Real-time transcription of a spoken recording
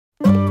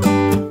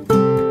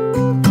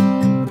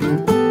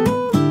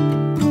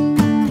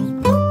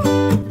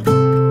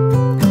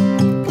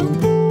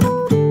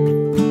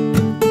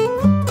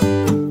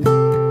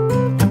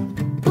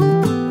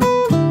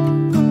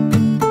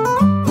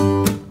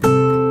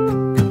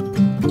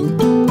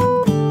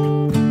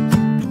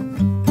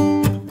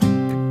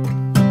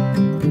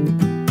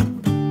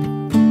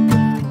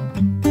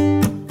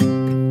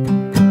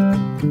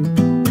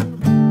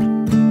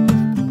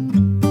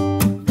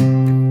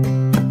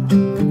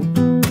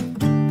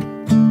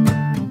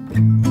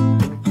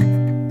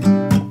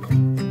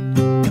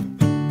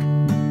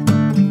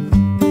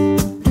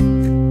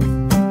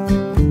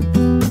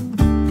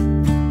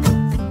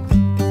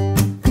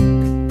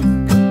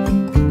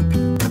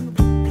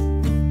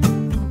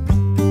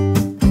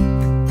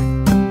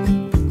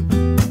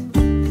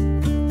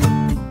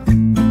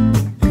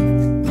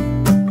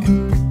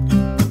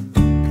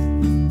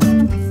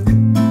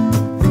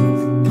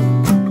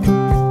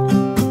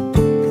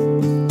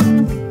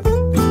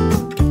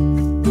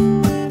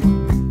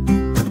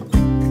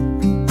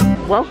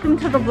Welcome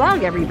to the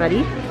vlog,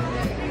 everybody.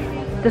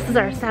 This is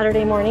our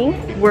Saturday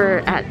morning. We're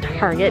at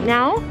Target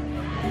now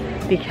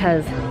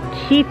because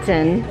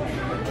Keaton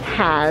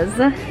has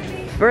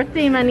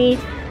birthday money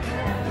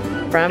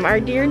from our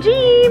dear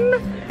Jeem.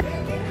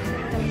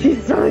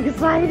 She's so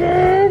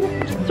excited.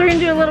 So we're gonna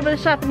do a little bit of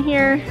shopping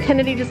here.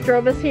 Kennedy just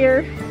drove us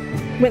here.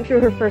 Went through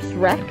her first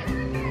wreck.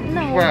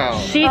 No. Wow.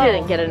 She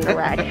didn't get in a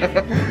wreck.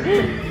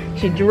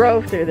 She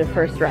drove through the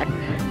first wreck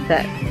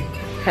that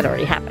had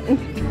already happened.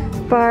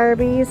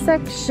 Barbie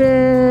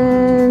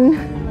section.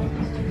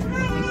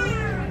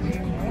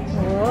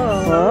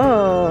 Whoa.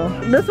 Whoa.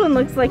 This one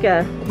looks like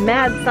a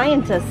mad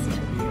scientist.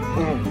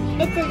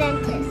 It's a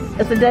dentist.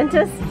 It's a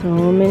dentist?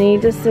 So many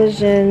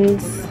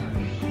decisions.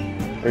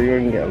 Or you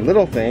can get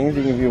little things,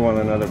 even if you want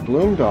another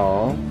Bloom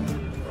doll.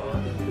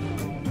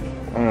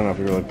 I don't know if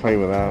you really play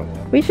with that.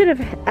 We should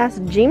have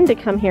asked Jeem to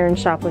come here and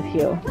shop with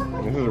you.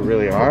 This is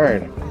really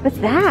hard. What's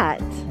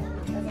that?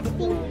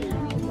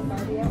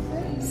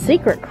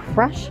 Secret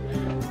crush?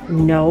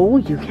 No,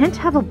 you can't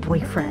have a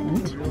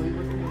boyfriend.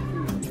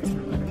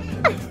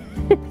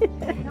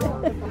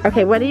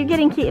 Okay, what are you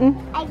getting, Keaton?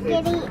 I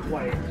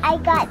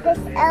got this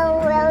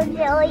little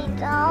Joey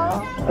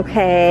doll.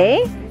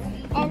 Okay.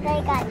 And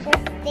I got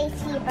this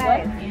Stacy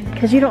Barbie.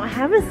 Because you don't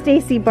have a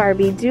Stacy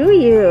Barbie, do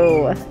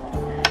you?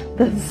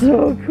 That's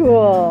so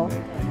cool.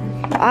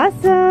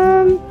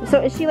 Awesome. So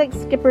is she like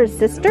Skipper's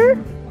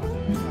sister?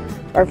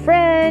 Or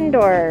friend,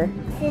 or?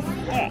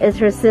 Sister. Is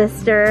her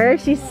sister.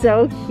 She's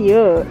so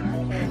cute.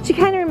 She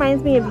kind of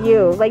reminds me of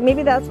you. Like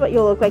maybe that's what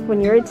you'll look like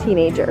when you're a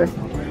teenager.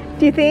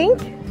 Do you think?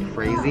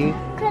 Crazy.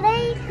 Could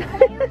I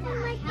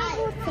open like the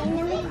whole thing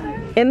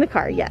in the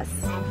car, yes.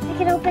 I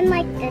could open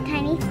like the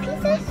tiny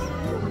pieces?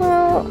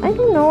 Well, I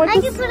don't know. I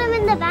could put them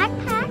in the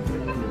backpack.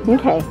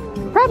 Okay,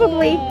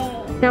 probably.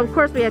 Yay. Now, of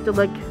course, we have to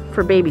look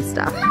for baby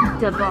stuff.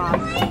 Da boss.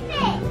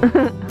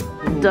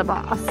 Da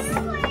boss.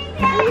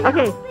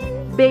 Okay,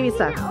 baby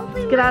stuff.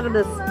 Let's get out of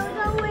this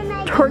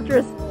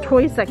torturous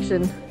toy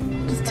section.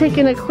 Just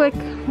taking a quick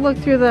look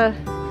through the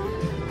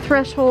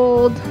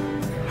threshold,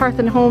 hearth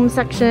and home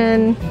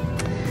section.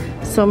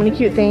 So many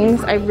cute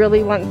things. I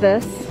really want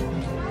this.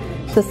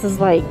 This is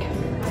like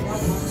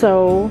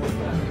so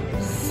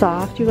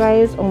soft, you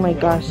guys. Oh my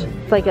gosh.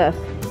 It's like a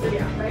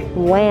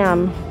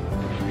lamb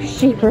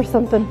sheep or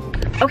something.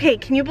 Okay,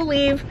 can you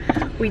believe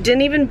we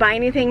didn't even buy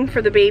anything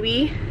for the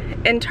baby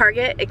in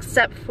Target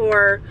except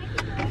for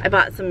I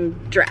bought some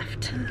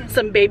Dreft,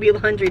 some baby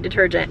laundry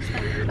detergent.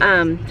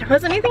 There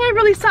wasn't anything I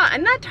really saw.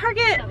 And that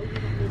Target,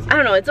 I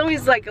don't know, it's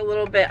always like a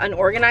little bit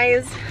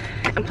unorganized.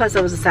 And plus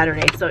it was a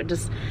Saturday, so it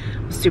just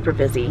was super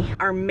busy.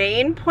 Our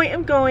main point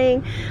of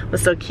going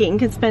was so Keaton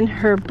could spend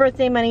her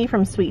birthday money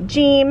from Sweet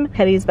Jeem.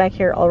 Hetty's back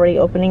here already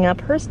opening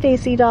up her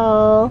Stacy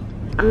doll.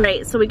 All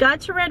right, so we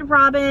got to Red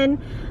Robin.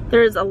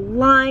 There's a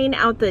line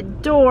out the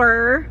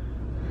door.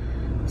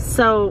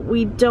 So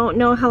we don't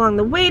know how long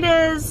the wait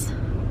is,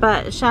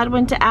 but Shad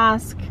went to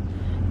ask.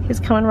 He's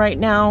coming right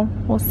now.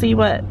 We'll see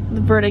what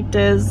the verdict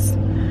is.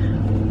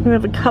 We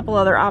have a couple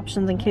other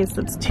options in case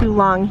it's too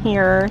long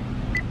here.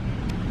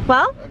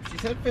 Well? She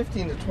said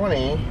 15 to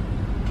 20,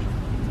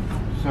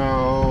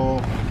 so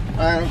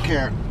I don't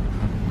care.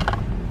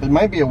 It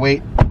might be a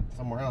wait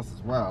somewhere else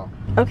as well.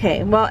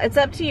 Okay, well, it's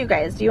up to you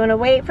guys. Do you want to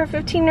wait for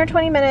 15 or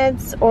 20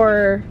 minutes,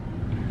 or?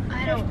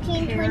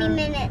 15, 20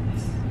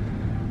 minutes.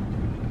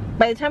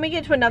 By the time we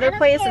get to another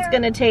place, it's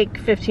going to take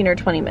 15 or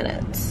 20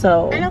 minutes,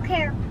 so. I don't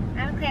care.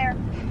 I don't care.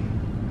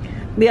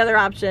 The other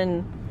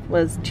option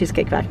was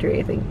Cheesecake Factory,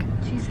 I think.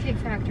 Cheesecake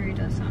Factory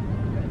does sound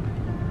really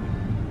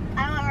good.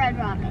 I want Red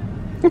Robin.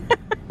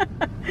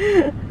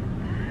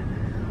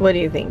 What do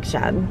you think,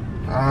 Shad?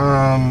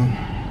 I'm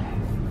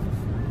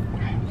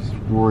just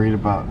worried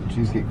about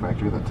Cheesecake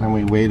Factory. That time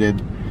we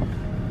waited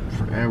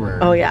forever.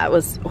 Oh yeah, it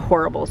was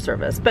horrible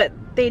service, but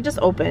they just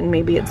opened.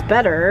 Maybe it's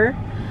better.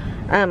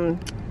 I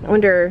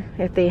wonder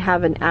if they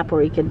have an app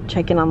where you could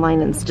check in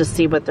online and just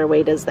see what their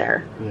wait is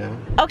there. Yeah.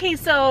 Okay,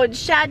 so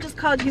Shad just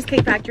called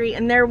Cheesecake Factory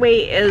and their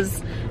wait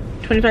is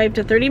 25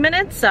 to 30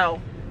 minutes, so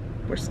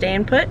we're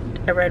staying put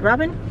at Red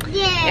Robin.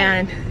 Yeah.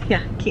 And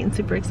yeah, Keaton's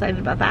super excited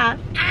about that.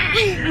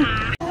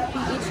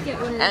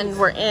 And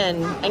we're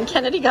in, and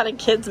Kennedy got a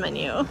kids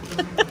menu.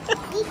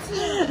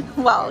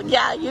 Well,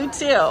 yeah, you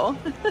too.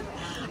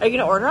 Are you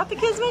gonna order off the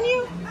kids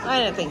menu? I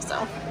didn't think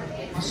so.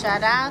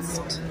 Shad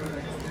asked,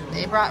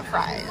 they brought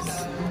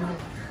fries.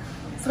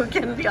 So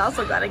Kennedy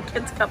also got a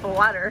kid's cup of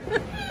water.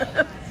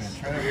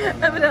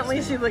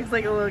 Evidently she looks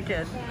like a little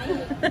kid.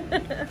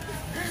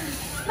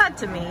 Not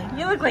to me.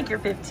 You look like you're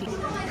 15.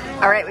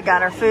 All right, we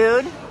got our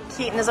food.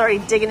 Keaton is already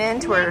digging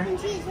into her.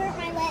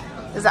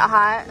 Is it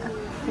hot?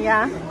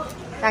 Yeah?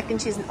 Mac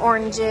and cheese and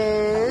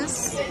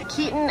oranges.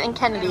 Keaton and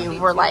Kennedy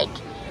were like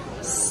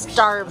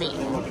starving.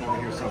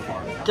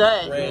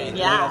 Good.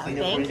 Yeah,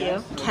 thank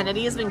you.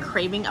 Kennedy has been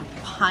craving a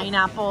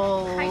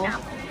pineapple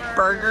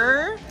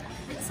burger.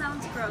 It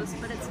sounds gross,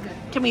 but it's good.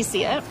 Can we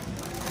see it?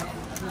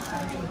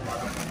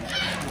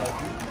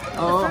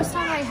 Oh. The first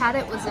time I had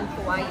it was in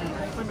Hawaii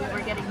when we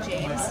were getting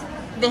James.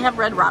 They have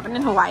Red Robin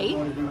in Hawaii?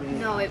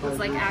 No, it was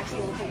like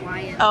actual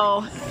Hawaiian.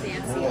 Oh.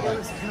 Fancy. It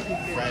was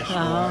really good.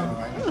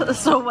 Oh.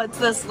 So what's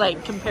this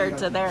like compared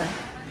to there?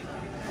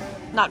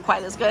 Not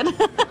quite as good,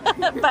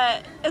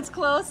 but it's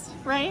close,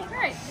 right?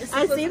 Right.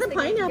 I see the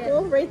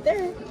pineapple right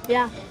there.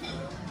 Yeah.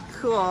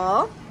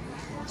 Cool.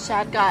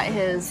 Shad got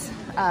his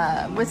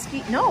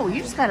whiskey. No,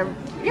 you just got a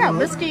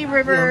Whiskey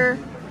River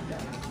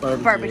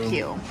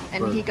barbecue.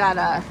 And he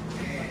got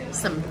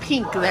some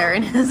pink there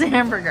in his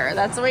hamburger.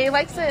 That's the way he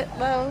likes it,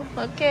 though.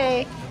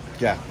 Okay.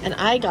 Yeah. And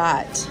I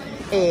got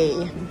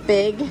a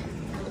big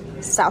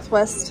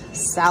Southwest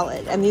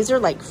salad, and these are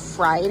like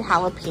fried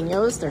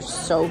jalapenos. They're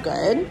so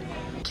good.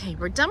 Okay,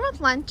 we're done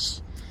with lunch.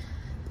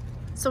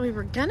 So we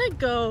were gonna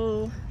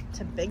go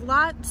to Big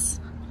Lots,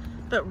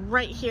 but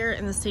right here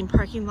in the same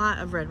parking lot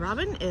of Red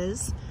Robin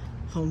is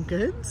Home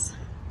Goods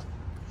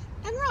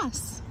and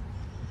Ross.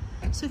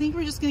 So I think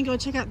we're just gonna go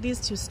check out these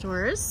two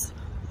stores.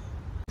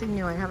 Something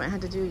new I haven't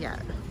had to do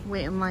yet.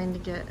 Wait in line to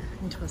get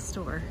into a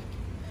store.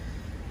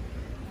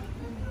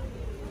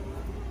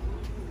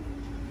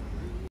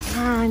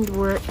 And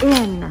we're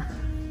in.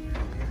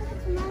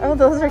 Oh,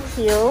 those are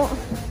cute.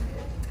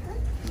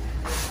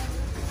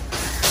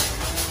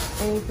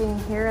 Anything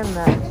here in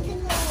the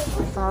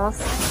fall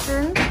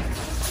section?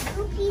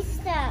 Spooky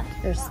stuff.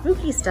 There's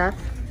spooky stuff.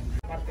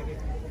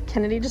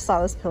 Kennedy just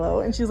saw this pillow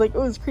and she's like,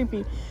 oh, it's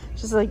creepy.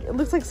 She's like, it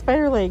looks like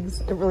spider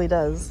legs. It really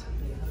does.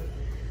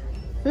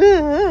 Get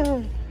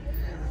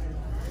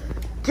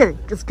it,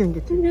 it's gonna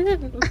get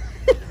you.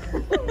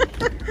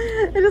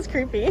 It is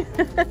creepy.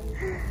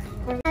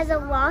 As a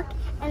walk,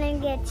 and then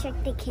get check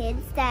the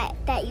kids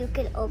that you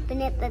could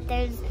open it, but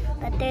there's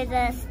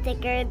a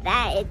sticker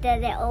that it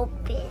doesn't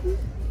open.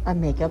 A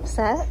makeup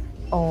set?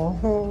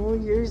 Oh,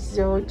 you're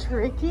so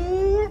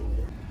tricky.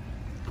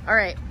 All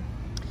right,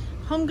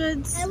 Home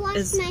Goods I washed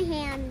is... my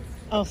hands.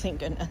 Oh, thank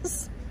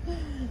goodness.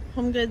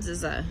 Home Goods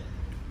is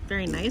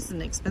very nice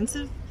and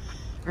expensive.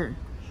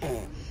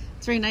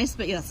 It's very nice,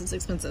 but yes, it's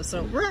expensive.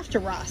 So we're off to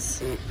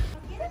Ross.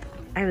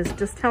 I was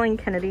just telling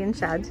Kennedy and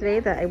Shad today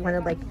that I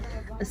wanted like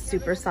a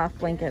super soft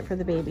blanket for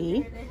the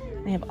baby.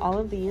 I have all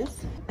of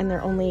these and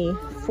they're only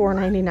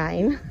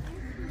 $4.99.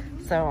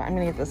 So I'm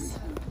gonna get this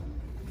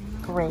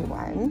gray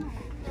one.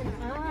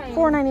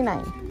 $4.99.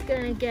 I'm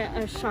gonna get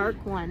a shark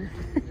one.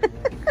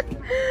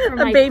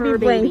 A baby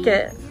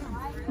blanket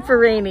for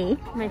Rainy.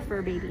 My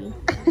fur baby.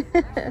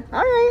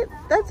 All right,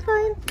 that's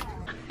fine.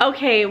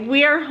 Okay,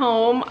 we are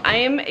home. I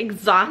am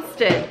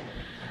exhausted.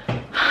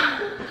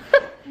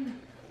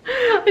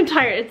 I'm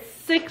tired.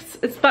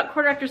 It's about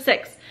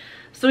 6:15.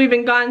 So we've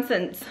been gone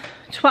since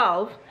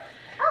 12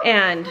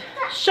 and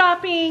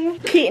shopping.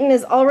 Keaton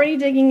is already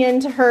digging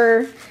into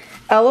her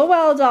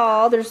LOL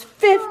doll. There's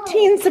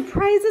 15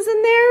 surprises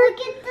in there. Look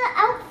at the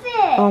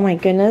outfit. Oh my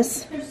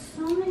goodness. There's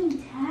so many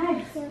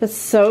tags. That's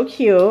so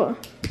cute.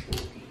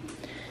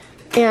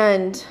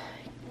 And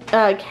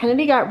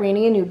Kennedy got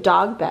Rainy a new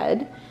dog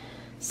bed.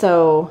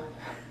 So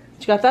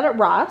she got that at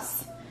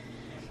Ross.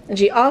 And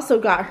she also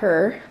got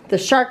her the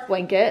shark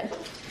blanket.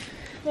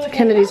 So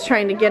Kennedy's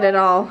trying to get it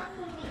all.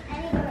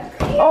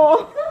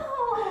 Oh.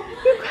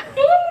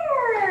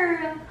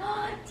 There.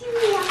 Do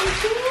you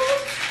like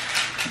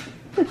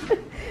it?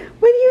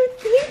 What do you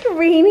think,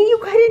 Rainy? You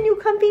got a new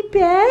comfy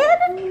bed?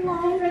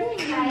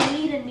 I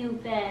need a new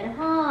bed,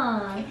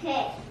 huh?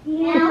 Okay.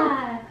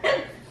 Yeah.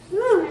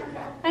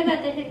 I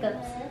got the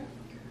hiccups.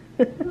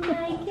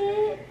 Like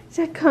it? Is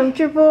that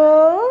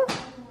comfortable?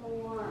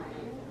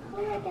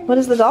 What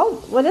is the doll?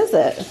 What is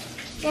it?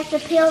 You have to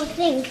peel the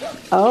thing.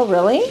 Oh,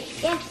 really?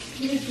 Yeah.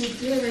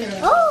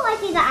 Oh, I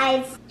see the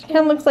eyes. Kind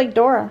of looks like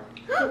Dora.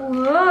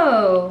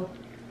 Whoa.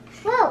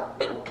 Whoa.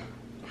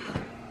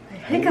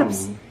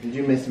 Hiccups. Did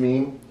you miss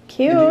me?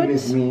 Cute. Did you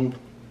miss me?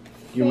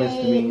 You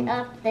missed me.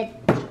 Up the...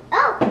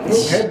 Oh.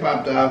 Head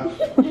popped up.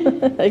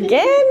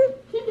 Again?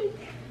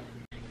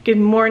 Good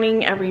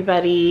morning,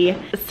 everybody.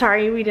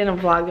 Sorry we didn't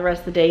vlog the rest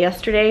of the day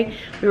yesterday.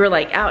 We were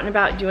like out and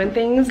about doing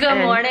things.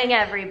 Good morning,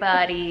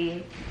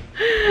 everybody.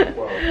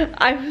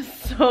 I was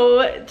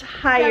so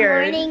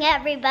tired. Good morning,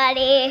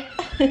 everybody.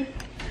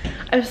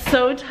 I was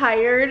so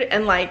tired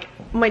and like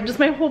my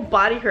whole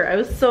body hurt. I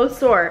was so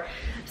sore.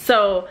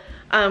 So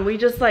we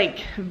just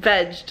like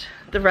vegged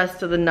the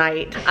rest of the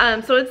night.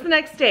 So it's the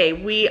next day.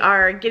 We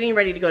are getting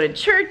ready to go to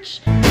church.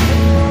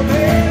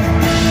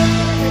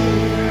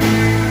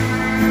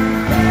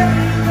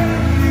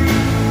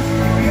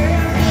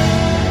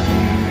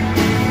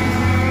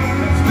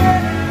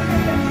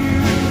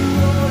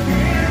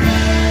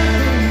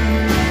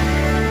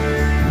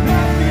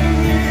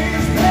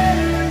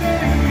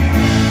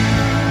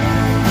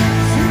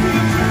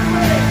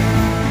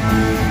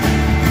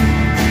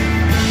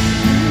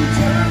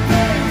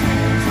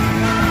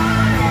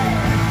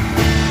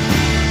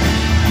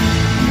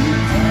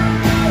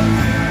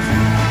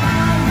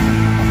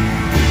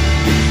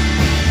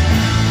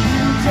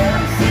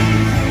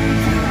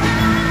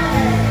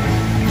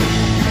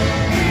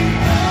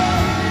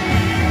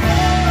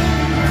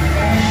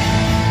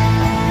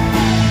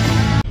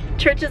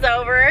 Church is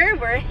over.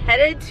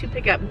 headed to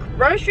pick up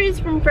groceries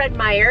from Fred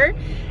Meyer,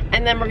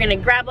 and then we're gonna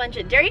grab lunch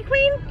at Dairy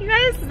Queen. You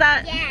guys, is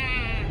that?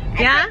 Yeah.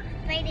 Yeah?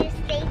 I brought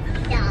my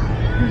new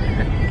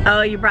doll.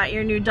 Oh, you brought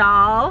your new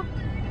doll?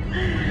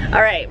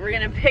 All right, we're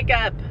gonna pick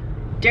up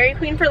Dairy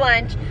Queen for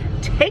lunch,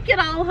 take it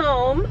all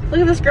home. Look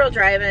at this girl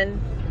driving.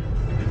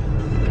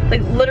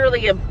 Like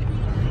literally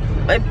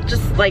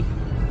just like,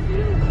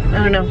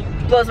 I don't know,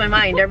 blows my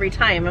mind every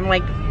time. I'm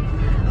like,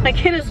 my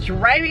kid is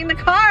driving the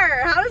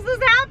car. How does this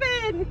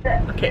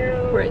happen? Okay,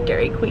 we're at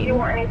Dairy Queen. You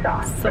want any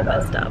sauce? So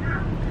messed up.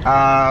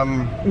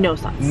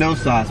 No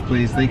sauce,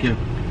 please. Thank you.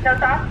 No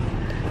sauce?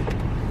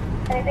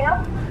 Anything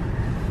else?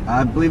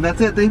 I believe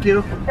that's it. Thank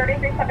you.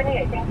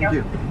 $33.78. Thank you. Thank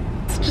you.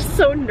 It's just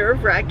so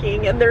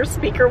nerve-wracking, and their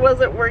speaker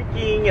wasn't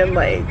working, and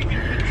like,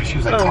 She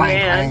was like oh, clang,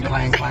 man.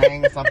 clang,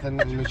 clang, clang, something,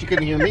 and she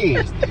couldn't hear me.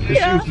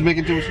 Yeah. She was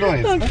making too much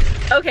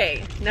noise.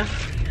 Okay, no.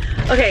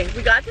 Okay,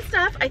 we got the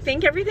stuff. I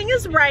think everything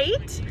is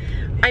right.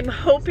 I'm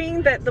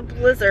hoping that the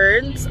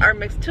blizzards are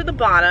mixed to the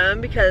bottom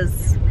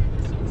because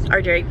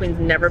our Dairy Queens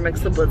never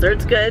mix the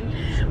blizzards good,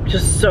 which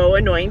is so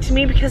annoying to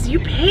me because you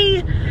pay,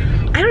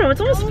 I don't know,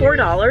 it's almost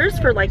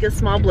 $4 for like a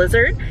small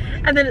blizzard.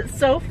 And then it's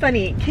so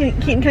funny.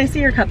 Can I see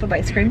your cup of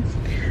ice cream?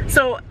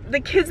 So the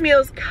kids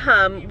meals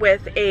come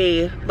with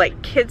a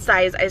like kid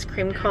size ice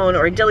cream cone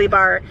or a dilly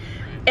bar.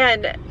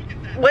 And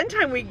one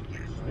time we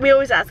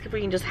always ask if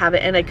we can just have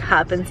it in a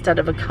cup instead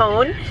of a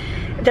cone.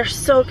 They're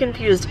so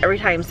confused every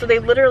time. So they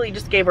literally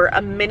just gave her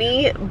a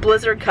mini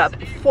blizzard cup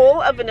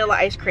full of vanilla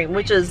ice cream,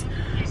 which is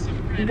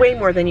way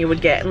more than you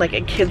would get in like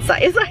a kid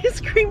size ice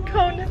cream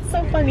cone. It's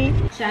so funny.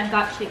 Shad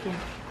got chicken.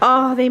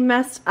 Oh, they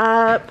messed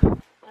up.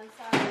 I'm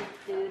sorry,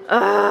 dude.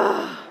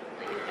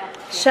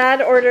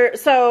 Shad ordered,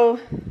 so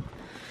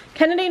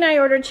Kennedy and I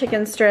ordered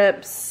chicken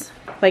strips,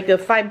 like a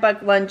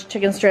 $5 lunch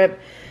chicken strip.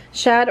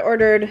 Shad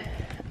ordered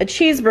a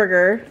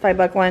cheeseburger,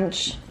 $5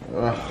 lunch.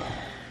 Ugh,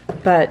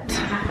 But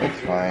it's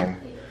fine.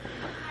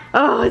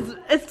 oh,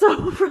 it's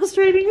so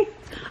frustrating.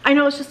 I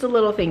know it's just a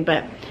little thing,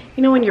 but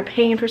you know when you're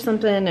paying for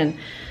something and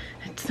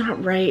it's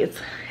not right, it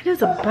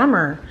is a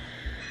bummer.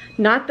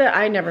 Not that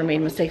I never made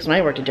mistakes when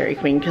I worked at Dairy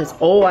Queen, because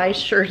oh, I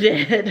sure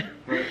did.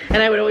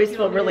 And I would always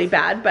feel really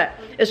bad, but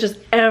it's just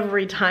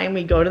every time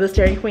we go to this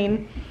Dairy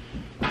Queen,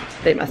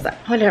 they mess up.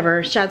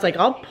 Whatever, Shad's like,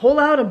 I'll pull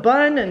out a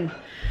bun and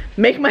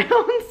make my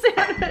own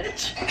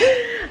sandwich.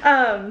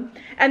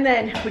 And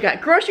then we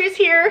got groceries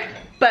here,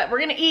 but we're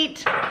gonna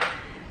eat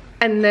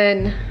and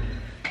then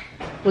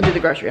we'll do the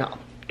grocery haul.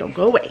 Don't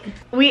go away.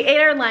 We ate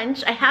our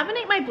lunch. I haven't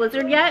ate my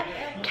blizzard yet.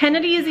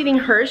 Kennedy is eating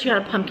hers. She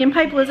got a pumpkin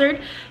pie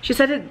blizzard. She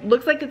said it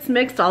looks like it's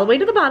mixed all the way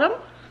to the bottom.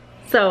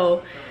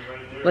 So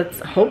let's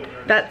hope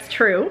that's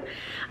true.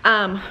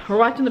 We're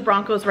watching the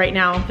Broncos right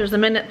now. There's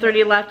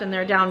 1:30 left and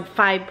they're down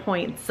 5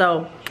 points.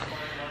 So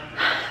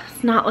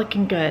it's not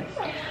looking good.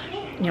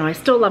 You know, I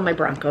still love my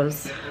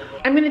Broncos.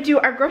 I'm gonna do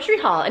our grocery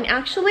haul, and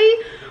actually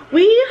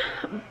we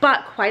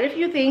bought quite a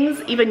few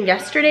things even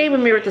yesterday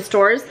when we were at the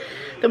stores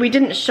that we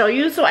didn't show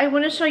you, so I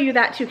want to show you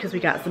that too because we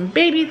got some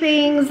baby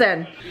things.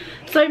 And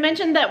so I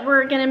mentioned that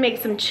we're gonna make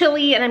some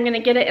chili, and I'm gonna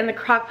get it in the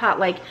crock pot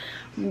like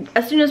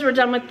as soon as we're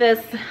done with this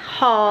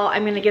haul.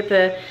 I'm gonna get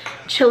the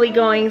chili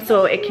going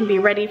so it can be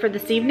ready for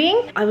this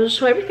evening. I will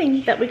show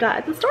everything that we got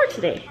at the store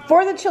today.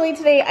 For the chili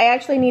today, I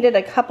actually needed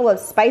a couple of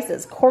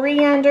spices,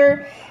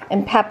 coriander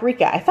and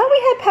paprika. I thought we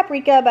had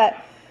paprika, but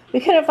we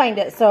couldn't find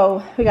it.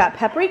 So we got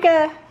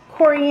paprika,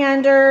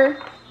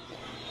 coriander.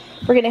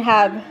 We're gonna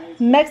have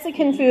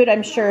Mexican food,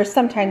 I'm sure,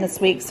 sometime this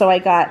week. So I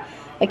got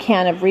a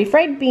can of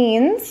refried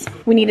beans.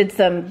 We needed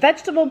some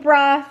vegetable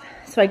broth,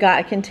 so I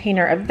got a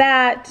container of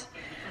that.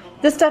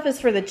 This stuff is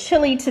for the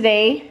chili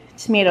today.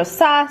 Tomato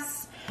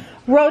sauce,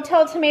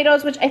 Rotel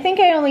tomatoes, which I think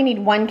I only need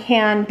 1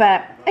 can,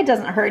 but it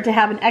doesn't hurt to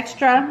have an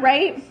extra,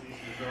 right?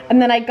 And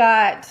then I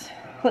got,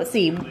 let's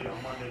see,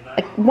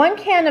 1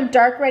 can of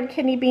dark red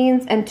kidney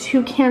beans and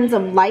 2 cans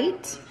of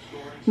light.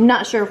 I'm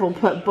not sure if we'll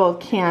put both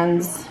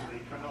cans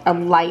of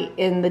light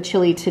in the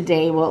chili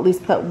today. We'll at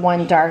least put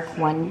 1 dark,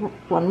 one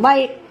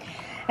light.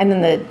 And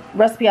then the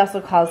recipe also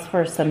calls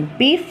for some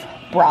beef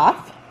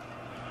broth.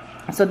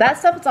 So that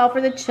stuff is all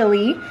for the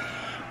chili.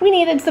 We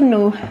needed some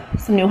new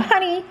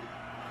honey,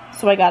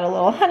 so I got a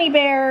little honey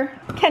bear.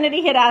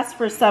 Kennedy had asked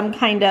for some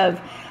kind of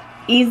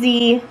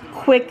easy,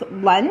 quick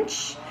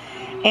lunch,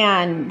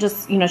 and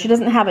just, you know, she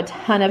doesn't have a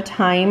ton of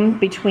time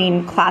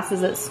between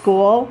classes at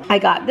school. I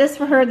got this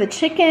for her, the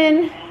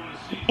chicken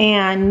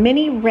and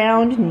mini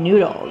round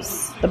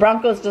noodles. The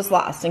Broncos just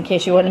lost, in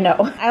case you want to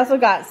know. I also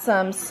got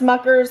some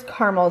Smucker's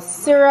caramel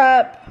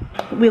syrup.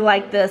 We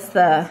like this,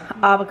 the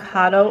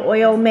avocado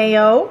oil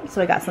mayo,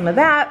 so I got some of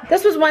that.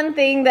 This was one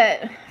thing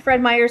that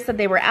Fred Meyer said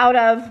they were out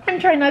of. I'm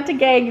trying not to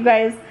gag, you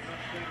guys.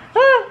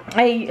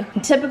 I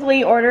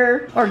typically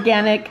order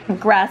organic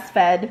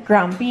grass-fed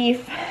ground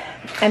beef,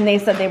 and they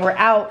said they were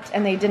out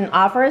and they didn't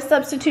offer a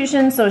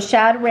substitution, so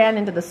Shad ran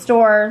into the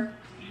store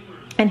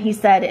and he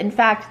said, in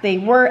fact, they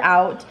were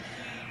out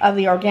of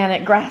the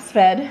organic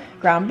grass-fed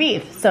ground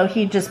beef. So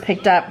he just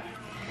picked up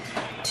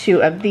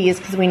 2 of these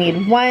because we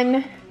need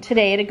 1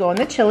 today to go in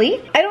the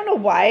chili. I don't know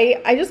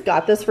why, I just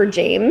got this for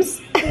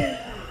James.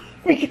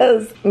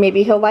 because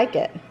maybe he'll like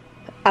it.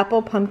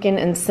 Apple, pumpkin,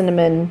 and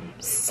cinnamon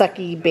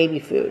sucky baby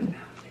food.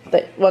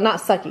 Well,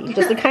 not sucky,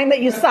 just the kind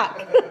that you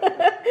suck.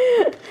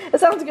 It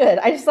sounds good.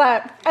 I just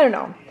thought, I don't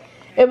know.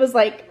 It was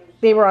like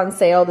they were on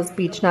sale, this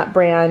Beech Nut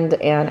brand,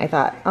 and I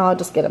thought, oh, I'll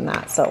just get them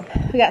that. So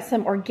we got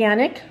some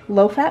organic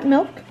low-fat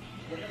milk.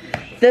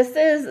 This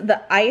is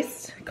the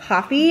iced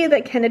coffee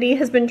that Kennedy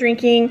has been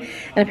drinking,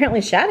 and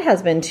apparently Shad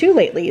has been too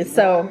lately,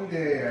 so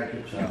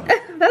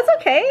that's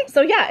okay.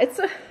 So yeah, it's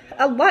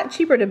a lot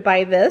cheaper to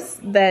buy this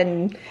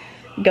than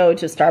go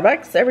to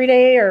Starbucks every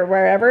day or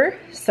wherever.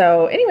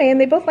 So anyway, and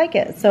they both like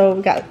it. So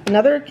we got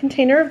another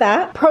container of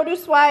that.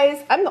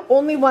 Produce-wise, I'm the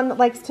only one that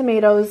likes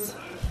tomatoes,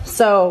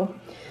 so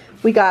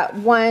we got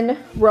one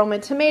Roma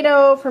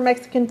tomato for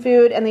Mexican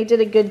food, and they did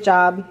a good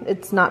job.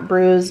 It's not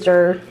bruised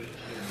or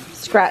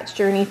scratched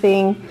or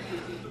anything.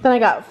 Then I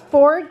got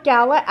 4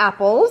 Gala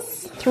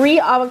apples, 3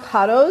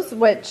 avocados,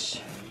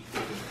 which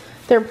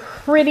they're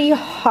pretty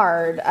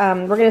hard.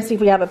 We're gonna see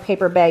if we have a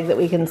paper bag that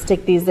we can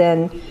stick these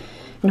in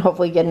and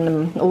hopefully get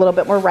them a little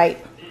bit more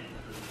ripe.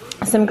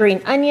 Some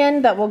green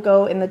onion that will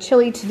go in the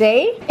chili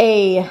today.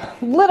 A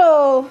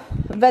little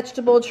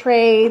vegetable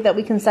tray that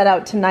we can set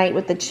out tonight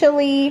with the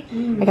chili.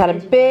 I got a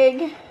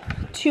big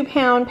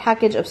 2-pound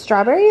package of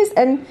strawberries,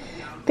 and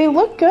they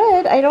look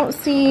good. I don't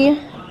see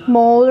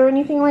mold or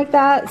anything like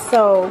that,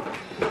 so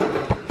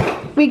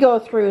we go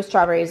through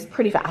strawberries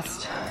pretty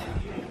fast.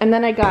 And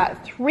then I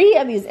got 3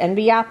 of these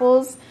Envy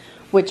apples,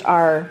 which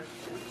are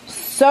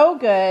so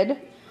good.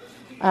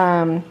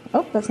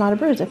 Oh, that's not a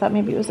bruise. I thought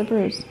maybe it was a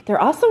bruise.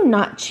 They're also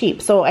not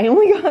cheap, so I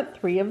only got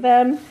 3 of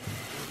them,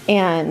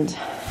 and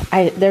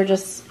they're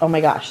just, oh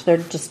my gosh, they're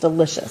just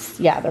delicious.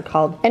 Yeah, they're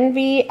called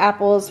Envy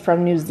apples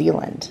from New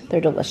Zealand.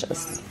 They're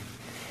delicious.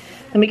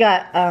 Then we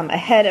got a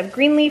head of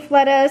green leaf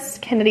lettuce.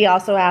 Kennedy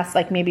also asked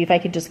like maybe if I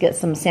could just get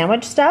some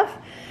sandwich stuff.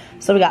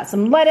 So we got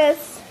some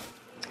lettuce,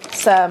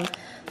 some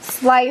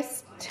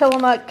sliced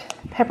Tillamook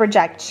pepper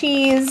jack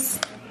cheese.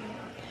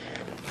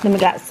 Then we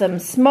got some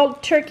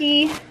smoked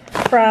turkey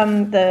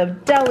from the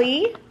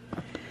deli.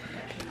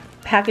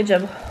 Package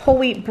of whole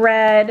wheat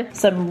bread,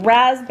 some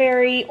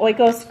raspberry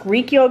Oikos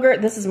Greek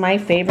yogurt. This is my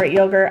favorite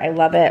yogurt. I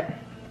love it.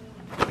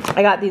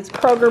 I got these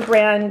Kroger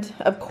brand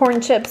of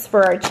corn chips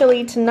for our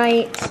chili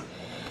tonight.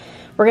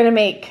 We're gonna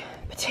make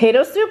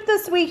potato soup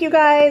this week, you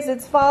guys.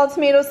 It's fall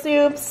tomato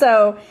soup,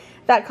 so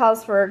that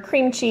calls for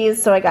cream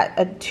cheese. So I got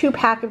a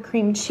 2-pack of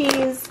cream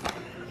cheese.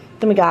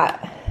 Then we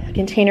got a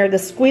container of the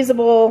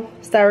squeezable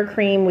sour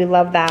cream. We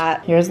love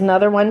that. Here's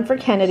another one for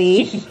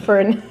Kennedy.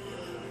 That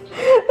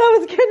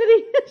was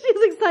Kennedy.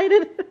 She's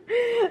excited.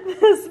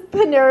 This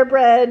Panera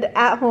Bread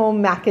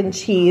at-home mac and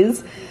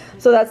cheese.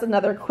 So that's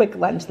another quick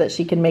lunch that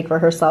she can make for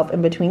herself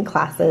in between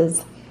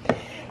classes.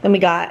 Then we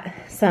got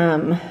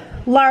some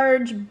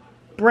large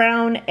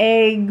brown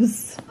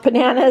eggs,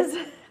 bananas.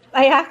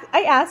 I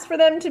asked for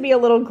them to be a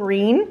little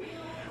green.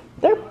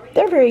 They're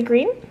very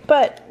green,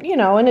 but you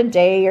know, in a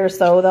day or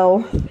so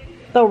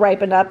they'll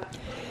ripen up.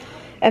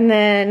 And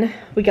then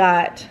we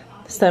got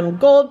some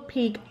Gold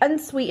Peak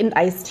unsweetened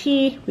iced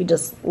tea. We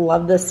just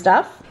love this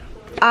stuff.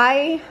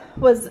 I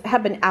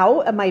have been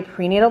out of my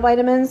prenatal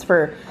vitamins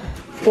for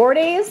 4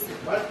 days.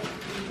 What?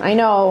 I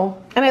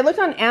know. And I looked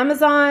on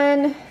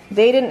Amazon.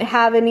 They didn't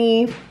have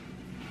any.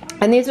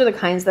 And these are the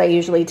kinds that I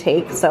usually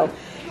take. So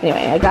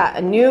anyway, I got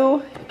a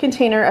new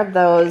container of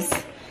those.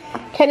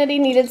 Kennedy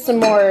needed some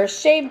more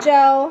shave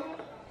gel.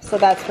 So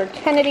that's for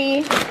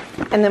Kennedy.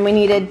 And then we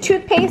needed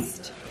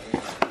toothpaste.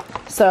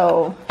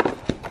 So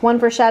one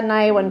for Shad and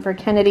I, one for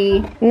Kennedy.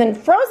 And then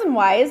frozen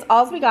wise,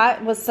 all we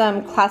got was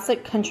some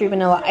classic country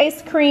vanilla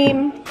ice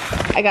cream.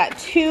 I got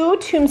 2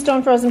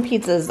 Tombstone frozen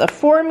pizzas, a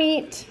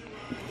 4-meat,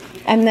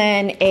 and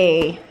then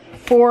a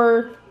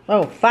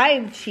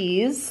 5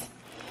 cheese.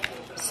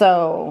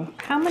 So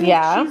how many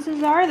yeah.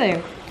 cheeses are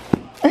there?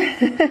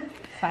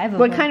 5 of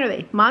what them. kind are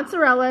they?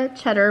 Mozzarella,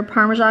 cheddar,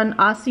 Parmesan,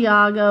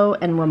 Asiago,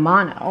 and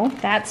Romano.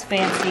 That's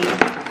fancy.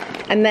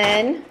 And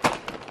then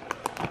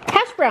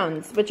hash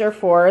browns, which are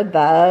for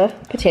the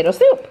potato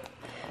soup.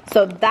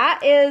 So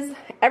that is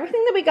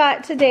everything that we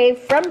got today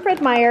from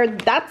Fred Meyer.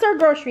 That's our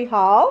grocery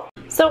haul.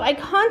 So I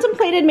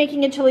contemplated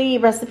making a chili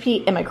recipe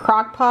in my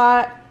crock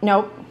pot.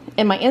 Nope,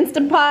 in my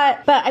Instant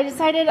Pot. But I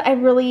decided I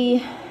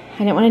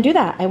didn't want to do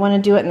that. I want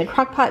to do it in the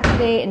crock pot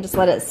today and just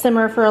let it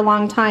simmer for a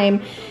long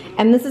time.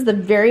 And this is the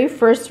very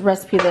first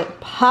recipe that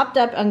popped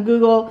up on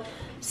Google.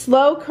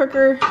 Slow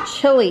cooker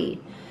chili.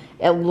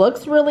 It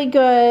looks really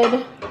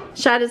good.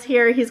 Shad is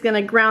here. He's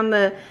gonna ground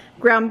the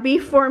ground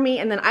beef for me,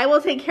 and then I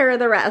will take care of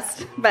the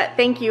rest. But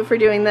thank you for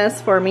doing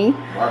this for me.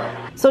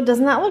 So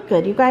doesn't that look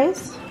good, you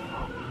guys?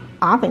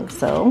 I think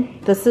so.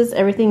 This is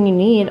everything you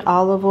need.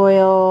 Olive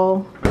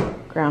oil,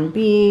 ground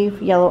beef,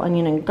 yellow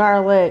onion and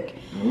garlic,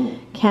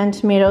 canned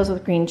tomatoes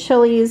with green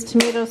chilies,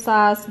 tomato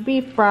sauce,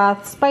 beef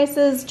broth,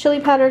 spices, chili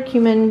powder,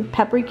 cumin,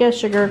 paprika,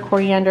 sugar,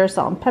 coriander,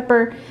 salt and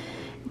pepper,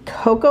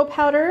 cocoa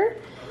powder,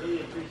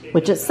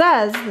 which it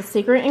says the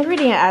secret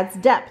ingredient adds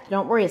depth.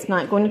 Don't worry, it's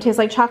not going to taste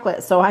like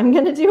chocolate, so I'm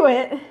gonna do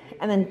it.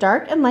 and then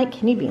dark and light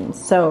kidney beans.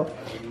 So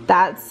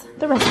that's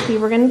the recipe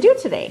we're gonna do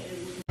today.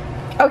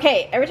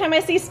 Okay, every time I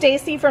see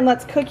Stacy from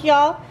Let's Cook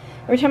Y'all,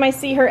 every time I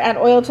see her add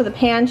oil to the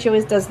pan, she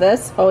always does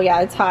this. Oh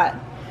yeah, it's hot.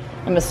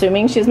 I'm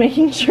assuming she's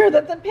making sure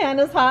that the pan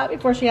is hot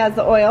before she adds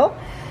the oil.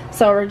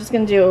 So we're just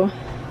gonna do,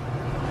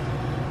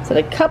 so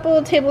a couple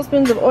of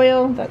tablespoons of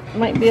oil. That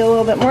might be a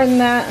little bit more than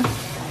that.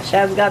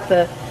 Shad's got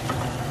the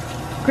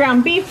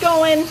ground beef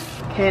going.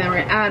 Okay, then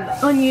we're gonna add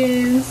the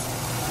onions.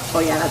 Oh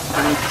yeah, that's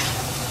fun.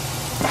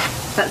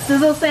 That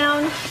sizzle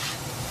sound,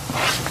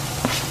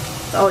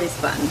 it's always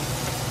fun.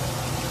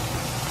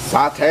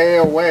 Saute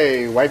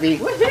away, wifey.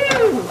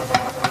 Woohoo!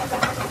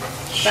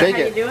 Shake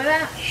it. How you doing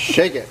that?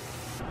 Shake it.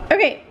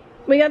 Okay,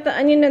 we got the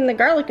onion and the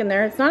garlic in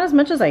there. It's not as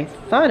much as I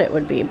thought it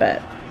would be,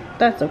 but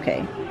that's okay.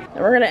 And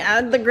we're gonna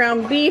add the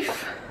ground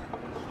beef.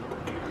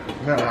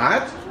 Is that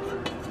hot?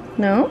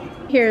 No.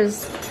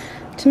 Here's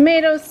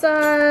tomato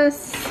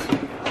sauce.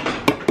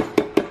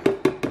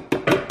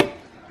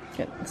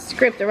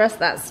 Scrape the rest of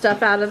that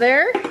stuff out of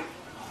there.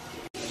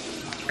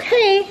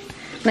 Okay,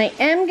 and I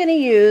am gonna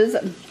use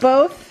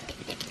both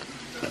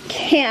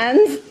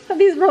cans of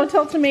these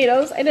Rotel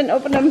tomatoes. I didn't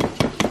open them.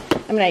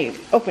 I mean, I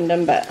opened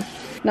them, but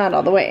not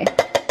all the way.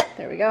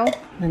 There we go.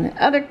 And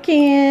the other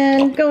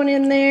can going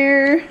in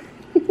there.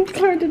 It's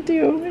hard to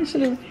do. I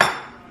should have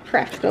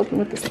cracked it open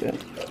with the spoon.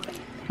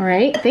 All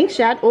right, thanks,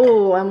 Shad.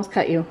 Oh, I almost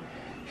cut you.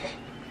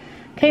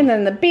 Okay, and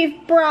then the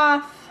beef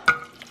broth.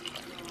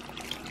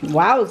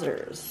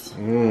 Wowzers.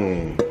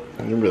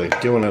 You're really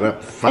doing it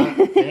up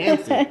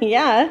fancy.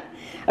 Yeah.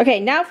 Okay,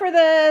 now for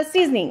the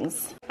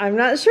seasonings. I'm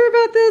not sure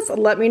about this.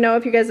 Let me know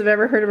if you guys have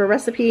ever heard of a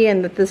recipe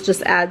and that this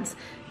just adds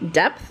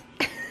depth.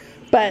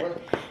 But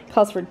it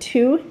calls for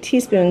 2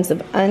 teaspoons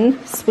of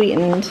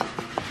unsweetened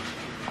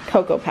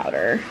cocoa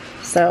powder.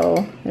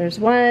 So there's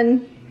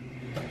 1.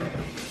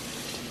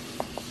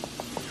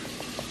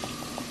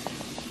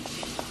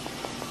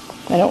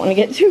 I don't want to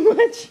get too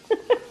much.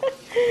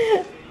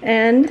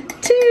 And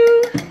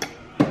 2.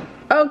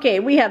 Okay,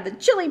 we have the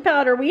chili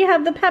powder, we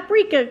have the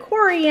paprika,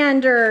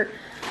 coriander,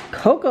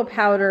 cocoa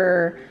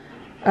powder,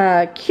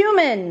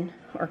 cumin,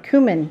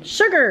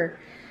 sugar,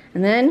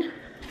 and then it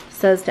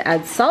says to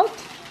add salt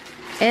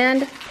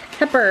and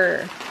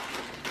pepper.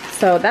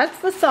 So that's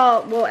the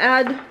salt. We'll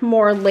add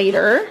more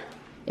later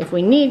if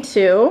we need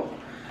to.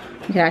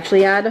 We can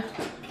actually add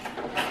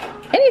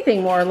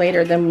anything more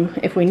later than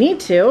if we need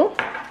to.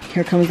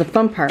 Here comes the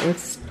fun part.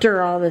 Let's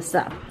stir all this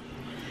up.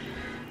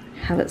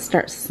 Have it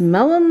start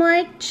smelling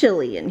like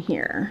chili in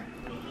here.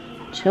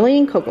 Chili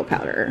and cocoa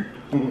powder.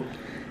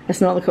 I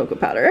smell the cocoa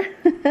powder.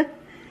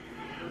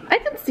 I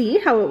can see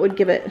how it would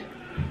give it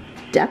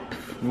depth.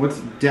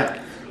 What's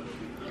depth?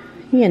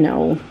 You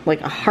know,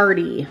 like a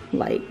hearty,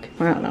 like,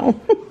 I don't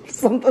know,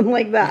 something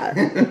like that.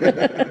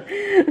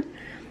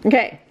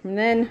 Okay, and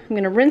then I'm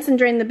gonna rinse and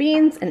drain the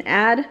beans and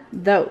add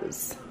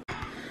those.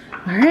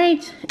 All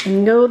right,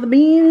 and go the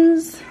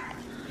beans.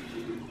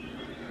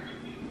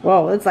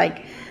 Whoa, that's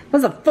like,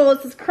 that's the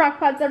fullest this crock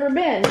pot's ever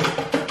been.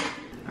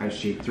 As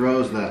she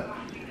throws the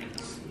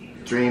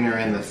strainer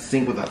in the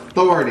sink with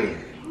authority.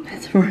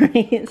 That's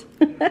right.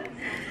 That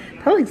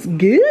looks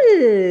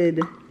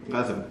good.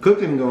 Got some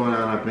cooking going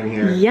on up in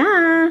here.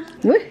 Yeah.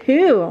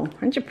 Woohoo.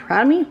 Aren't you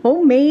proud of me?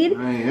 Homemade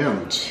I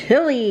am.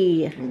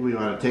 chili. I think we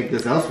ought to take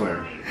this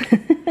elsewhere.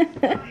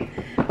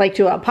 Like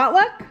to a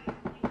potluck?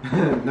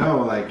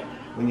 No, like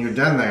when you're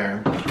done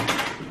there.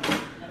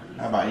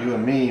 How about you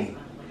and me?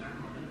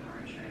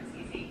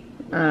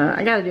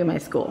 I gotta do my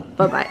school.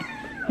 Bye-bye.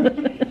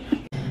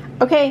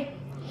 Okay,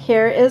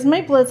 here is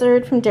my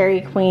Blizzard from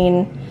Dairy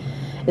Queen.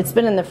 It's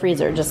been in the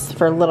freezer just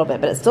for a little bit,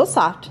 but it's still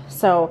soft.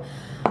 So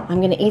I'm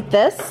gonna eat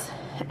this,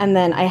 and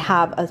then I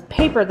have a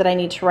paper that I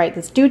need to write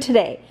that's due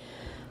today.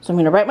 So I'm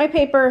gonna write my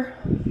paper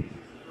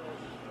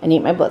and eat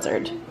my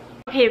Blizzard.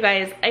 Okay, you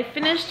guys, I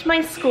finished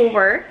my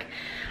schoolwork.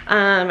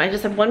 I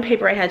just have one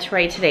paper I had to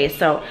write today,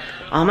 so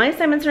all my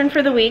assignments are in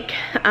for the week.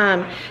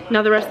 Now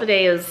the rest of the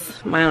day is,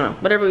 I don't know,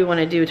 whatever we want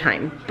to do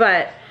time.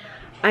 But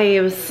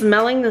I was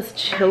smelling this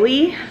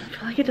chili. I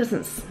feel like it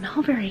doesn't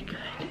smell very good.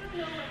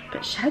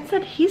 But Shad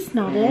said he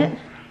smelled it.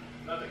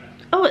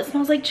 Oh, it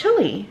smells like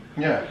chili.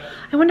 Yeah.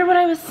 I wonder what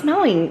I was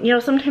smelling. You know,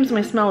 sometimes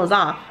my smell is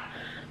off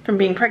from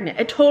being pregnant.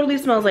 It totally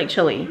smells like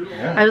chili.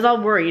 Yeah. I was all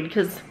worried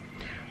because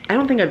I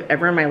don't think I've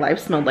ever in my life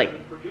smelled like,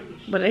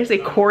 what did I say,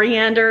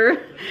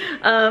 coriander?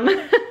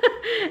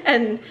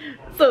 And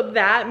so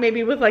that,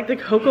 maybe with like the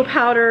cocoa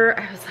powder,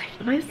 I was like,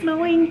 am I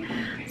smelling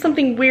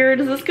something weird?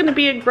 Is this gonna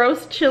be a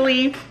gross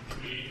chili?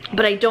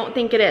 But I don't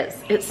think it is.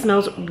 It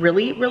smells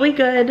really, really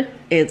good.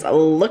 It's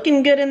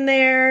looking good in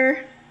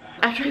there.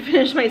 After I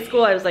finished my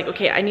school, I was like,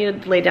 okay, I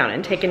need to lay down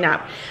and take a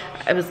nap.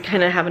 I was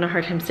kind of having a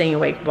hard time staying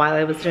awake while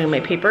I was doing my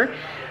paper.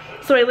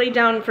 So I laid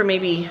down for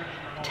maybe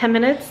 10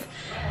 minutes.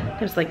 I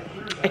was like,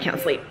 I can't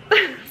sleep.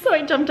 So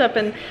I jumped up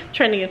and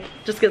trying to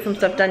just get some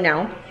stuff done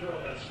now.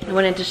 I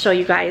wanted to show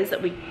you guys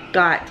that we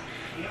got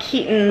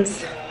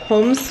Keaton's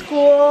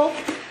homeschool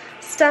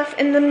stuff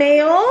in the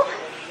mail.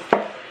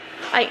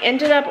 I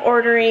ended up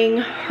ordering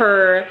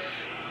her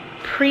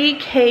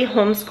pre-K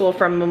homeschool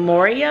from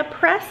MEYER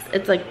Press.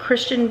 It's like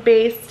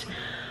Christian-based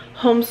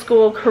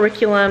homeschool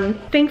curriculum.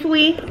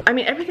 Thankfully, I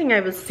mean, everything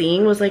I was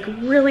seeing was like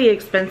really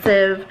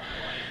expensive.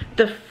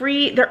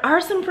 There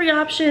are some free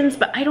options,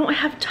 but I don't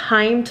have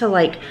time to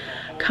like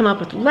come up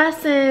with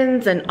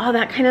lessons and all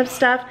that kind of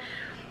stuff.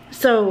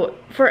 So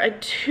for a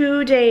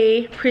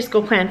 2-day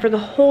preschool plan for the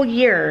whole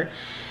year,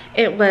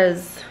 it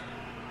was,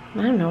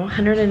 I don't know,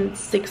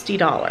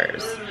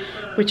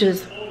 $160, which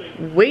is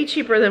way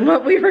cheaper than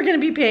what we were gonna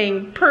be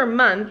paying per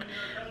month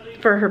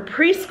for her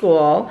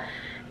preschool.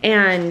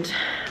 And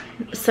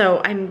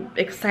so I'm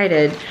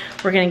excited.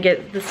 We're gonna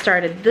get this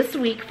started this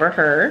week for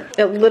her.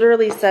 It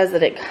literally says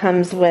that it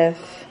comes with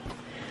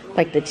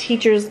like the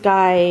teacher's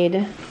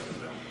guide.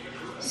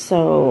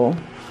 So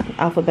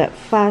alphabet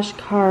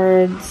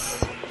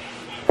flashcards.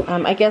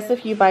 I guess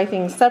if you buy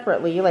things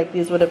separately, like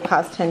these would have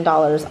cost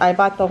 $10. I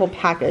bought the whole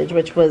package,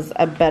 which was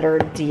a better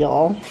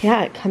deal.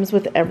 Yeah, it comes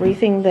with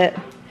everything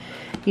that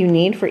you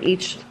need for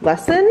each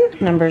lesson,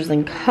 numbers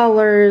and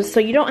colors. So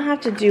you don't have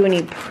to do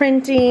any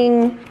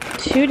printing.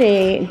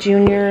 2-day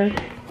junior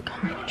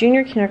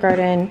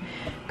kindergarten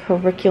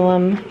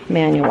curriculum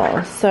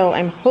manual. So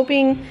I'm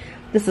hoping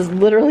this is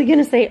literally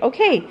gonna say,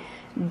 okay,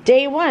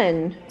 day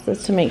 1, so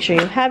it's to make sure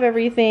you have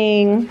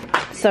everything.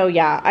 So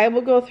yeah, I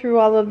will go through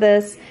all of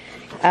this.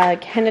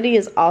 Kennedy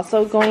is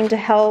also going to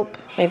help.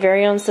 My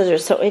very own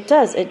scissors. So it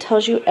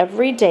tells you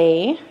every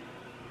day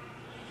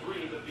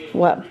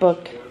what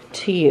book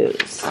to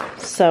use.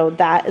 So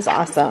that is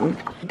awesome.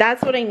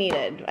 That's what I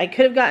needed. I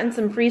could have gotten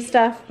some free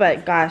stuff,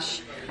 but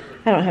gosh,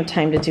 I don't have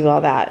time to do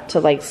all that,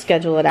 to like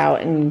schedule it out,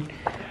 and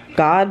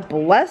God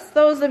bless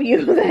those of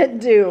you that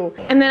do.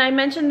 And then I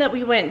mentioned that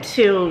we went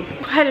to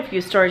quite a few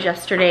stores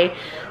yesterday,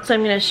 so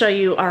I'm gonna show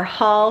you our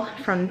haul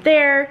from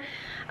there.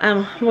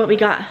 What we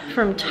got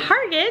from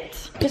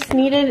Target. Just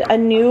needed a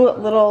new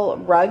little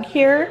rug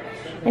here.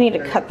 I need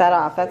to cut that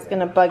off, that's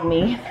gonna bug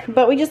me.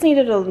 But we just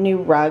needed a new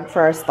rug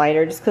for our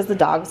slider just because the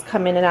dogs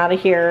come in and out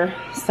of here.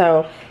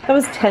 So that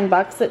was 10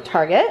 bucks at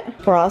Target.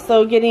 We're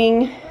also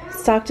getting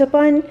stocked up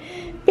on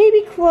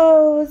baby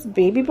clothes,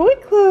 baby boy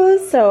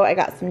clothes. So I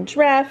got some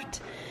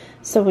Dreft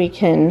so we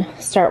can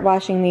start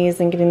washing these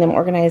and getting them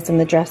organized in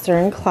the dresser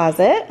and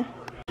closet.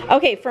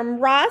 Okay, from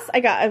Ross, I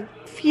got a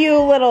few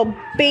little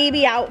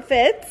baby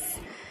outfits.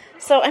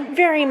 So I'm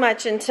very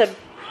much into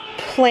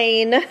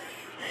plain.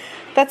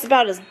 That's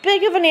about as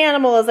big of an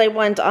animal as I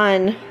want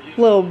on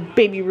little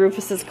baby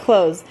Rufus's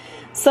clothes.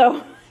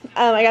 So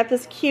I got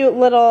this cute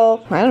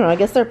little, I don't know, I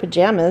guess they're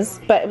pajamas,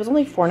 but it was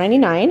only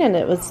 $4.99 and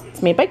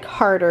it's made by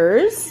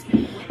Carter's.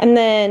 And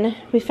then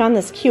we found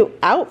this cute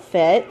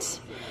outfit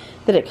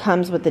that it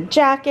comes with the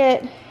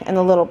jacket and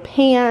the little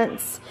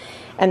pants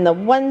and the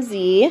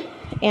onesie.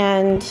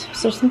 And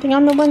is there something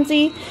on the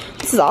onesie?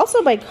 This is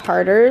also by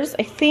Carter's,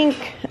 I think.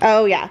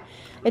 Oh yeah,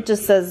 it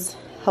just says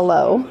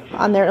hello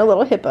on there, a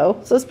little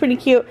hippo. So it's pretty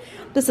cute.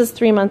 This is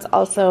 3 months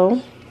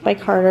also by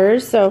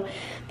Carter's. So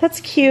that's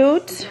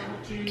cute.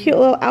 Cute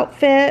little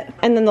outfit.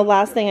 And then the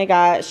last thing I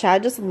got,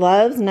 Shad just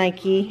loves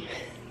Nike.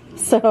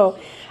 So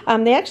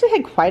they actually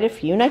had quite a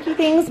few Nike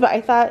things, but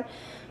I thought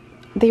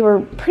they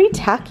were pretty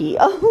tacky,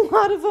 a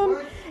lot of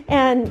them.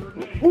 And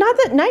not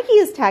that Nike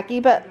is tacky,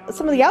 but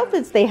some of the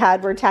outfits they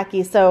had were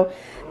tacky. So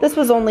this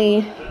was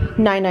only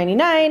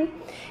 $9.99,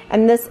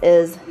 and this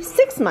is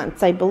 6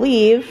 months, I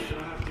believe.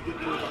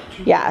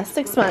 Yeah,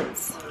 6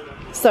 months.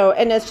 So,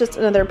 and it's just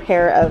another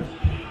pair of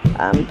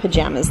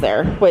pajamas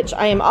there, which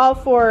I am all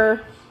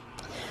for.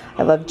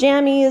 I love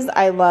jammies.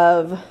 I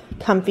love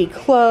comfy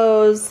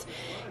clothes.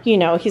 You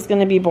know, he's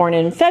going to be born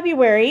in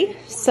February,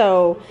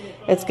 so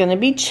it's going to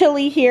be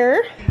chilly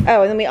here.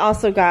 Oh, and then we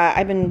also got,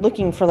 I've been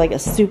looking for like a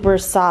super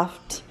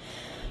soft,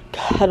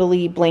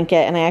 cuddly blanket,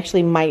 and I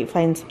actually might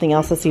find something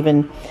else that's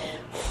even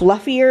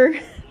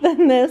fluffier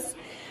than this.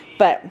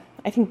 But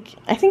I think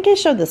I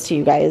showed this to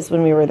you guys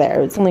when we were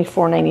there. It's only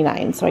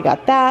 $4.99, so I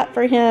got that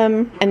for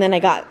him. And then I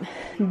got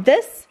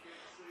this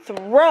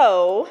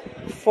throw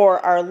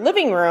for our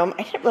living room.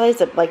 I didn't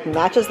realize it like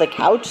matches the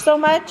couch so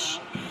much.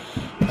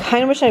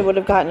 Kind of wish I would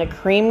have gotten a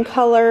cream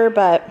color,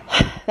 but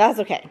that's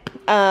okay.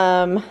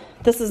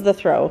 This is the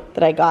throw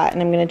that I got,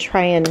 and I'm going to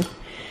try and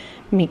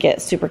make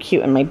it super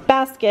cute in my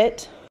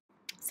basket.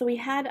 So we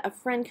had a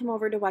friend come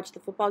over to watch the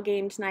football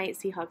game tonight.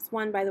 Seahawks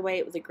won, by the way.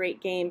 It was a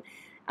great game.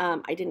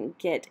 I didn't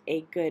get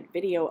a good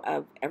video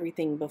of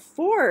everything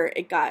before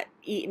it got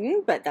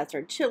eaten, but that's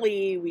our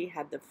chili. We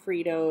had the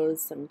Fritos,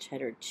 some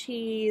cheddar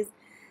cheese,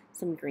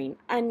 some green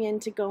onion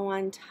to go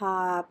on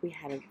top. We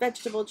had a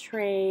vegetable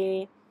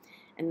tray.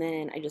 And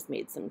then I just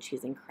made some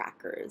cheese and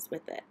crackers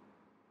with it.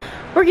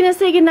 We're gonna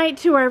say goodnight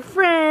to our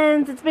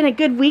friends. It's been a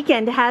good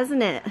weekend,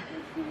 hasn't it?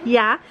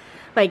 Yeah?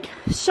 Like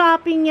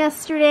shopping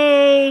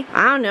yesterday.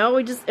 I don't know,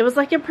 it was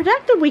like a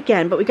productive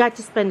weekend, but we got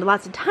to spend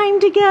lots of time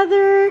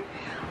together.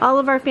 All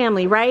of our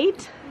family,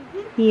 right?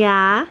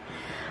 Yeah.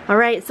 All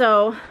right,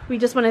 so we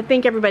just want to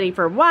thank everybody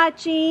for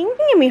watching,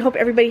 and we hope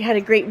everybody had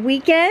a great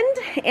weekend.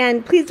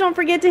 And please don't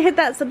forget to hit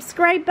that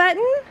subscribe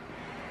button.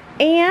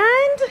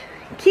 And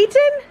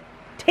Keaton,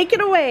 take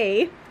it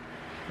away.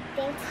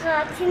 Thanks for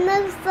watching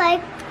Logues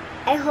Life.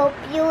 I hope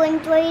you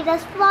enjoyed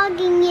us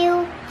vlogging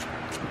you.